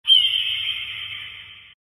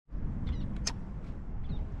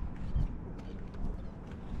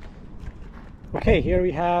Okay, here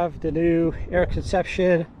we have the new Air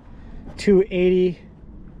Conception 280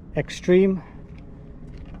 Extreme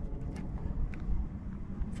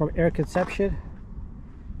from Air Conception,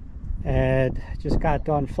 and just got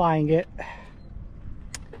done flying it,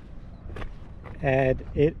 and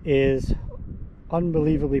it is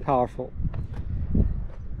unbelievably powerful.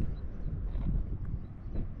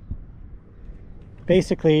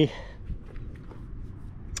 Basically,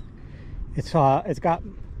 it's got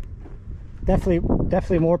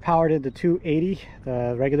definitely more power than the 280,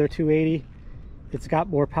 the regular 280. It's got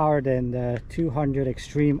more power than the 200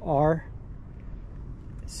 Extreme R.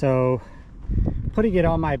 So putting it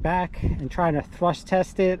on my back and trying to thrust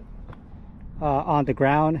test it on the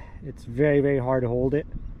ground, it's very hard to hold it.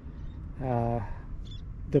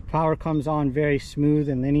 The power comes on very smooth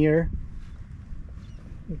and linear,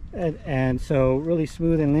 and so really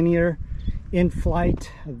smooth and linear. In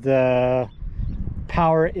flight, the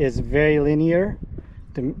power is very linear,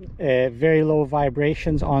 very low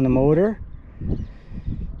vibrations on the motor.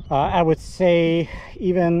 I would say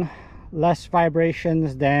even less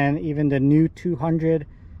vibrations than even the new 200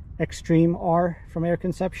 Extreme R from Air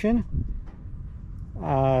Conception.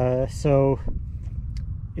 So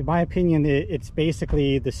in my opinion, it's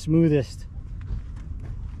basically the smoothest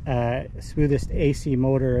AC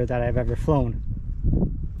motor that I've ever flown.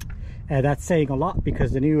 And that's saying a lot,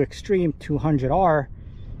 because the new Extreme 200R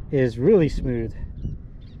is really smooth.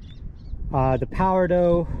 The power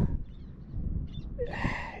though,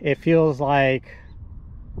 it feels like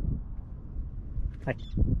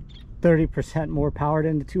 30% more power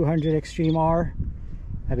than the 200 Extreme R.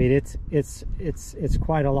 I mean, it's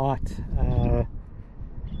quite a lot.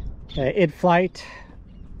 In flight,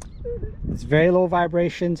 it's very low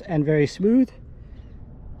vibrations and very smooth.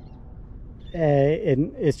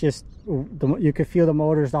 It's just, you can feel the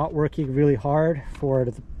motor's not working really hard for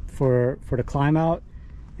the climb out.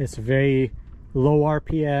 It's very low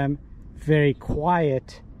RPM, very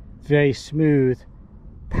quiet, very smooth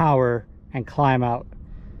power and climb out.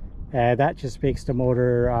 That just makes the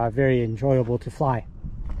motor very enjoyable to fly.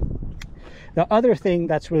 The other thing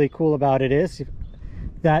that's really cool about it is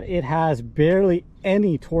that it has barely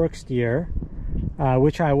any torque steer,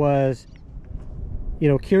 which I was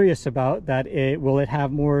curious about. That will it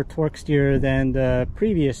have more torque steer than the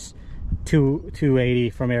previous 280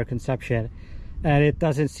 from Air Conception, and it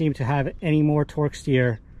doesn't seem to have any more torque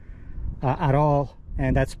steer at all.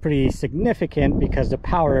 And that's pretty significant, because the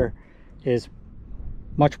power is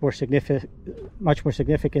much more significant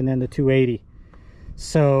than the 280.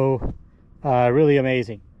 So really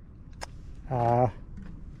amazing.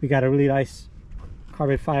 We got a really nice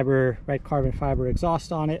red carbon fiber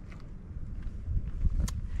exhaust on it.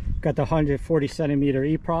 Got the 140 centimeter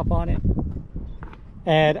E-prop on it.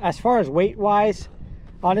 And as far as weight wise,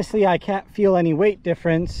 honestly, I can't feel any weight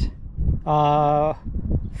difference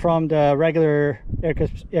from the regular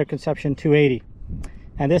Air Conception 280.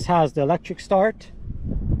 And this has the electric start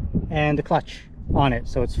and the clutch on it,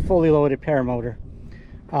 so it's fully loaded paramotor.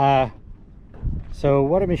 So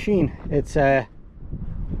what a machine. It's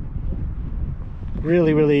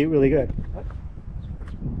really good.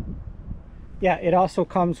 Yeah, it also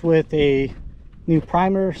comes with a new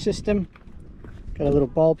primer system. Got a little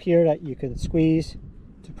bulb here that you can squeeze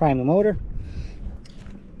to prime the motor.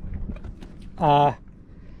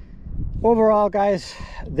 Overall, guys,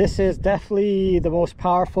 this is definitely the most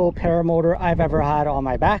powerful paramotor I've ever had on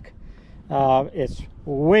my back. It's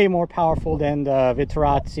way more powerful than the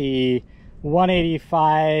Viterazzi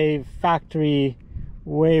 185 factory.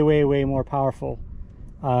 Way more powerful.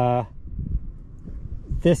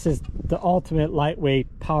 This is the ultimate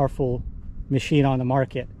lightweight, powerful machine on the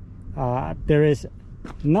market. There is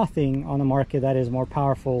nothing on the market that is more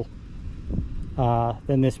powerful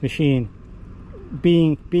than this machine,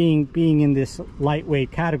 being in this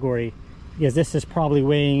lightweight category, because this is probably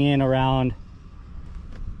weighing in around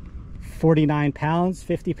 49 pounds,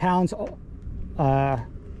 50 pounds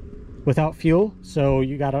without fuel. So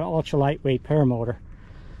you got an ultra lightweight paramotor.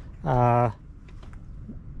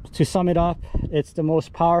 To sum it up, it's the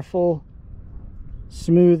most powerful,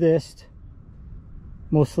 smoothest,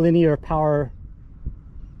 most linear powerful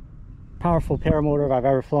paramotor I've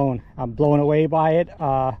ever flown. I'm blown away by it,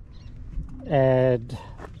 and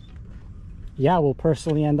yeah, we'll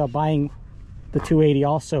personally end up buying the 280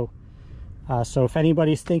 also. So if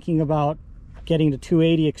anybody's thinking about getting the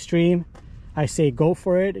 280 Extreme, I say go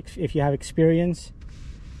for it if you have experience,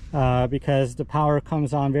 because the power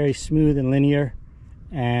comes on very smooth and linear,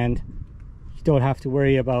 and you don't have to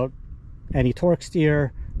worry about any torque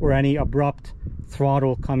steer or any abrupt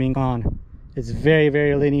throttle coming on. It's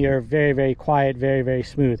very linear, very quiet, very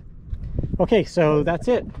smooth. Okay, so that's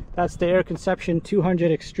it. That's the Air Conception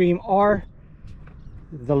 200 Extreme R,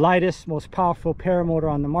 the lightest, most powerful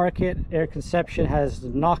paramotor on the market. Air Conception has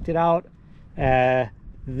knocked it out.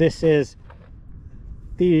 This is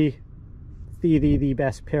the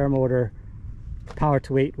best paramotor power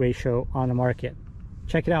to weight ratio on the market.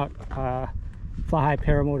 Check it out,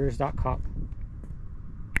 flyhighparamotors.com.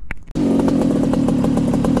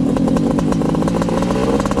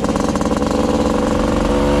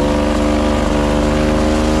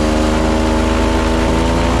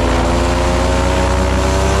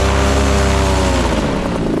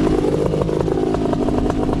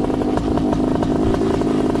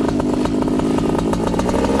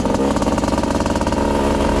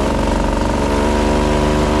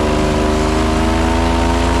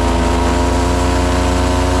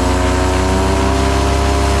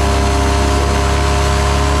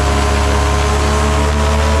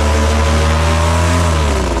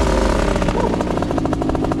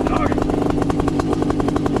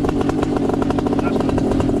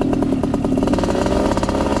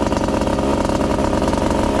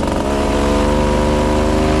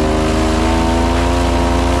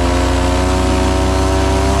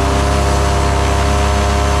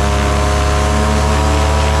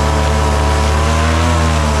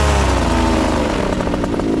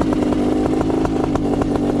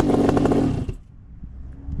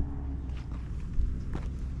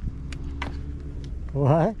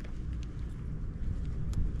 What?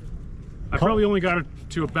 I probably only got it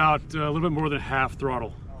to about a little bit more than half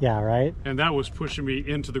throttle. Yeah, right? And that was pushing me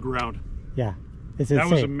into the ground. Yeah, it's insane. That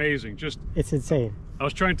was amazing. It's insane. I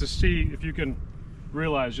was trying to see if you can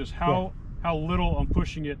realize just how little I'm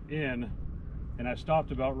pushing it in, and I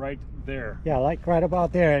stopped about right there. Yeah, like right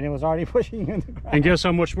about there, and it was already pushing you in the ground. And guess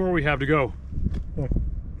how much more we have to go?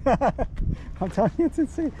 I'm telling you, it's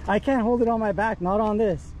insane. I can't hold it on my back, not on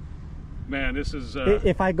this. Man, this is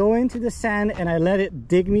if I go into the sand and I let it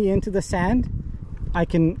dig me into the sand, I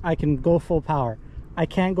can go full power. I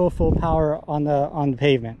can't go full power on the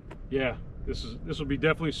pavement. Yeah, this will be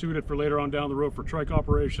definitely suited for later on down the road for trike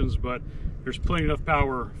operations, but there's plenty enough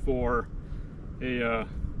power for an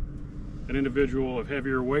individual of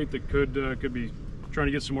heavier weight that could be trying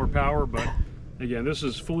to get some more power. But again, this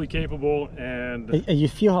is fully capable, and you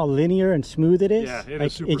feel how linear and smooth it is. Yeah, it like,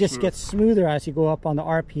 is super it just smooth. Gets smoother as you go up on the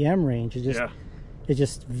RPM range. It's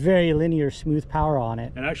just very linear, smooth power on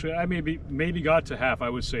it. And actually, I maybe got to half. I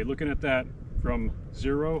would say, looking at that from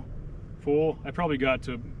zero, full, I probably got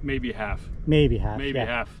to maybe half. Maybe half. Maybe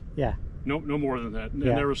half. Yeah. No more than that. And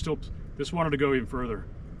Yeah. there was still. This wanted to go even further.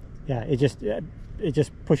 Yeah. It just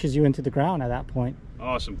pushes you into the ground at that point.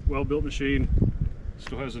 Awesome. Well built machine.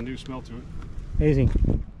 Still has a new smell to it.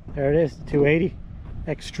 Amazing. There it is, 280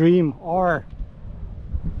 Extreme R.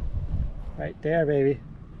 Right there, baby.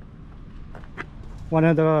 One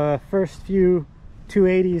of the first few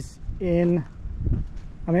 280s in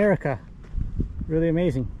America. Really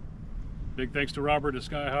amazing. Big thanks to Robert at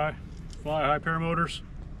Sky High. Fly High Paramotors.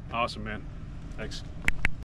 Awesome, man. Thanks.